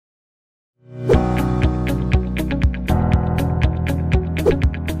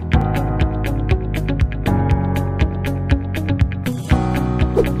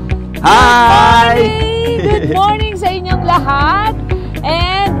lahat.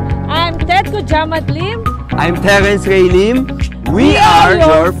 And I'm Tetko Jamadlim. I'm Terence Raylim. We are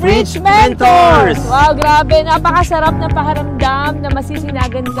your Frich Mentors! Wow, grabe. Napakasarap na pakiramdam na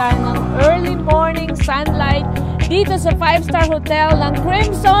masisinagan ka ng early morning sunlight dito sa 5-star hotel ng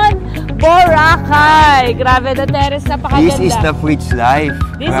Crimson, Boracay. Grabe na, Terence. Napakaganda. This is the Frich life.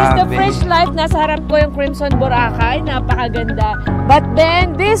 This is the Frich life. Nasa harap ko yung Crimson Boracay. Napakaganda. But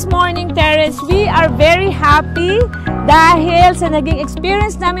then, this morning, Terence, we are very happy dahil sa naging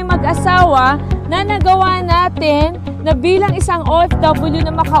experience namin mag-asawa na nagawa natin na bilang isang OFW na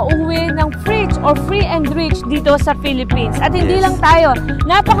makauwi ng Frich or Free and Rich dito sa Philippines. At hindi lang tayo,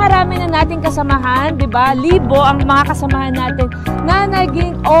 napakarami na nating kasamahan, di ba? Libo ang mga kasamahan natin na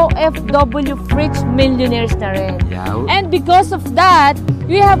naging OFW Frich millionaires na rin. Yeah. And because of that,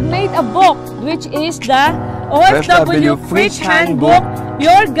 we have made a book which is the OFW Frich Handbook,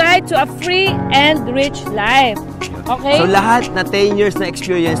 your guide to a free and rich life. Okay? So lahat na 10 years na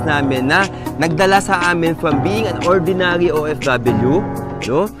experience namin na nagdala sa amin from being an ordinary OFW,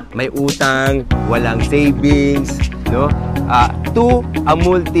 no? May utang, walang savings, no? To a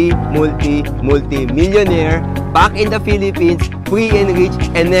multi-millionaire back in the Philippines, free and rich,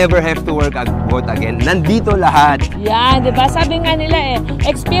 and never have to work abroad again. Nandito lahat. Yan, di ba? Sabi nga nila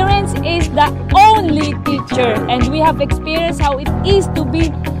experience is the only teacher, and we have experienced how it is to be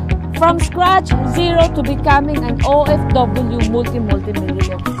from scratch, zero to becoming an OFW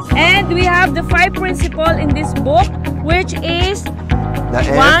multi-millionaire. And we have the 5 principles in this book, which is the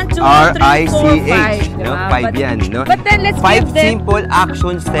 1, 2, 3, 4, 5. No? 5 yan, no? But then let's 5 give them simple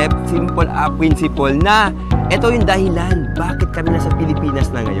action steps, simple principle na ito yung dahilan bakit kami nasa Pilipinas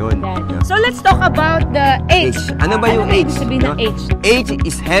na ngayon. No? So let's talk about the H. Ano ba yung H? No? H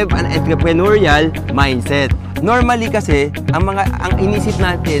is have an entrepreneurial mindset. Normally kasi, ang inisip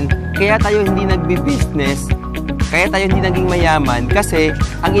natin, kaya tayo hindi nagbi-business, kaya tayo hindi naging mayaman, kasi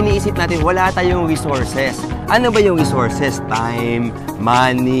ang iniisip natin, wala tayong resources. Ano ba yung resources? Time,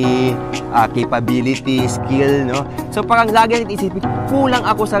 money, capability, skill, no? So parang lagi natin isipin, kulang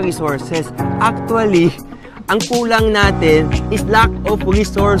ako sa resources. Actually, ang kulang natin is lack of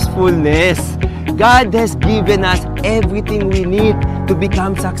resourcefulness. God has given us everything we need to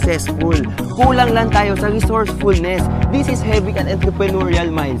become successful. Kulang lang tayo sa resourcefulness. This is having an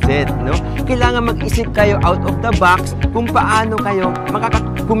entrepreneurial mindset, no? Kailangan mag-isip kayo out of the box kung paano kayo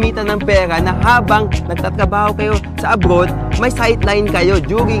makakakumita ng pera na habang nagtatrabaho kayo sa abroad, may sideline kayo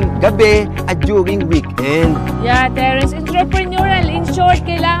during gabi at during weekend. Yeah, Terence, entrepreneurial. In short,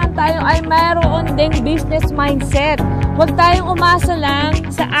 kailangan tayo ay mayroon ding business mindset. Huwag tayong umasa lang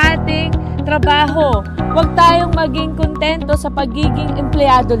sa ating trabaho. Huwag tayong maging kontento sa pagiging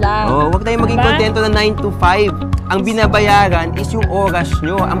empleyado lang. Huwag tayong maging kontento na 9 to 5. Ang binabayaran is yung oras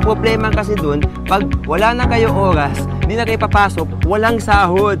nyo. Ang problema kasi dun, pag wala na kayo oras, hindi na kayo papasok, walang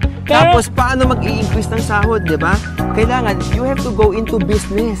sahod. Tapos paano mag-i-increase ng sahod, di ba? Kailangan, you have to go into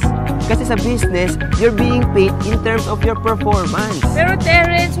business. Kasi sa business, you're being paid in terms of your performance. Pero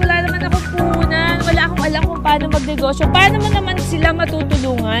Terence, wala naman akong puhunan. Wala akong alam kung paano magnegosyo. Paano mo naman sila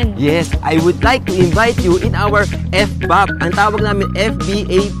matutulungan? Yes, I would like to invite you in our FBAP. Ang tawag namin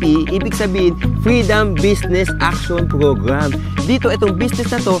FBAP, ibig sabihin, Freedom Business Action Program. Dito, itong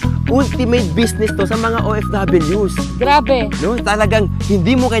business na to, ultimate business to sa mga OFWs. Grabe. No? Talagang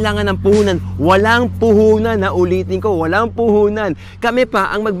hindi mo kailangan ng puhunan. Walang puhunan, na ulitin ko, walang puhunan. Kami pa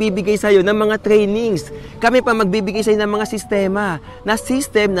ang magbibigay sa'yo ng mga trainings. Kami pa magbibigay sa'yo ng mga sistema. Na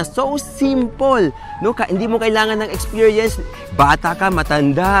system na so simple. No? Hindi mo kailangan ng experience. Bata ka,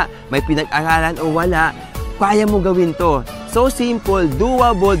 matanda, may pinag-aralan o wala. Kaya mo gawin to. So simple,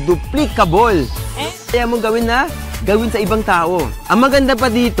 doable, duplicable. Kaya mo gawin sa ibang tao. Ang maganda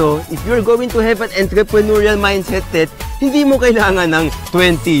pa dito, if you're going to have an entrepreneurial mindset, hindi mo kailangan ng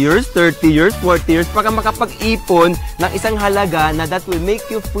 20 years, 30 years, 40 years para makapag-ipon ng isang halaga na that will make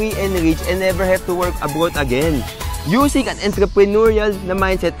you free and rich and never have to work abroad again. Using an entrepreneurial na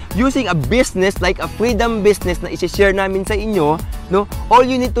mindset, using a business like a freedom business na isi-share namin sa inyo, no? All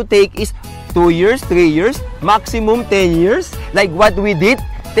you need to take is 2 years, 3 years, maximum 10 years, like what we did.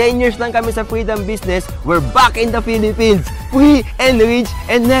 10 years lang kami sa freedom business. We're back in the Philippines, free and rich,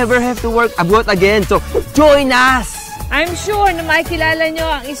 and never have to work abroad again. So, join us! I'm sure na makikilala nyo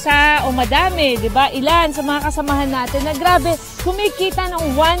ang isa o madami, di ba? Ilan sa mga kasamahan natin na grabe, kumikita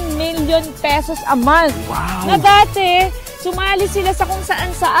ng 1 million pesos a month. Wow! Na dati, sumali sila sa kung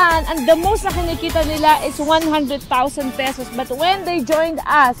saan-saan, and the most na kinikita nila is 100,000 pesos. But when they joined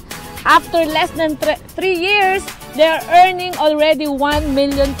us, after less than 3 years, they're earning already 1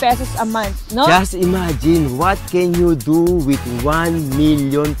 million pesos a month, no? Just imagine, what can you do with 1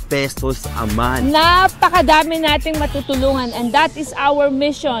 million pesos a month? Napakadami nating matutulungan, and that is our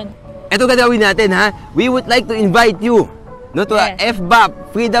mission. Ito gagawin natin, ha? We would like to invite you, no, to a Yes. FBAP,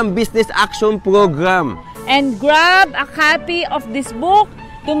 Freedom Business Action Program. And grab a copy of this book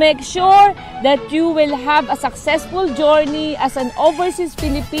to make sure that you will have a successful journey as an overseas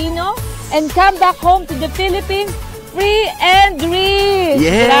Filipino and come back home to the Philippines free and rich.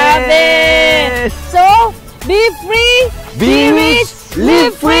 Yes! Grabe! So, be free, Be rich,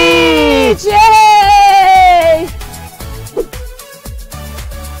 live free! Yay!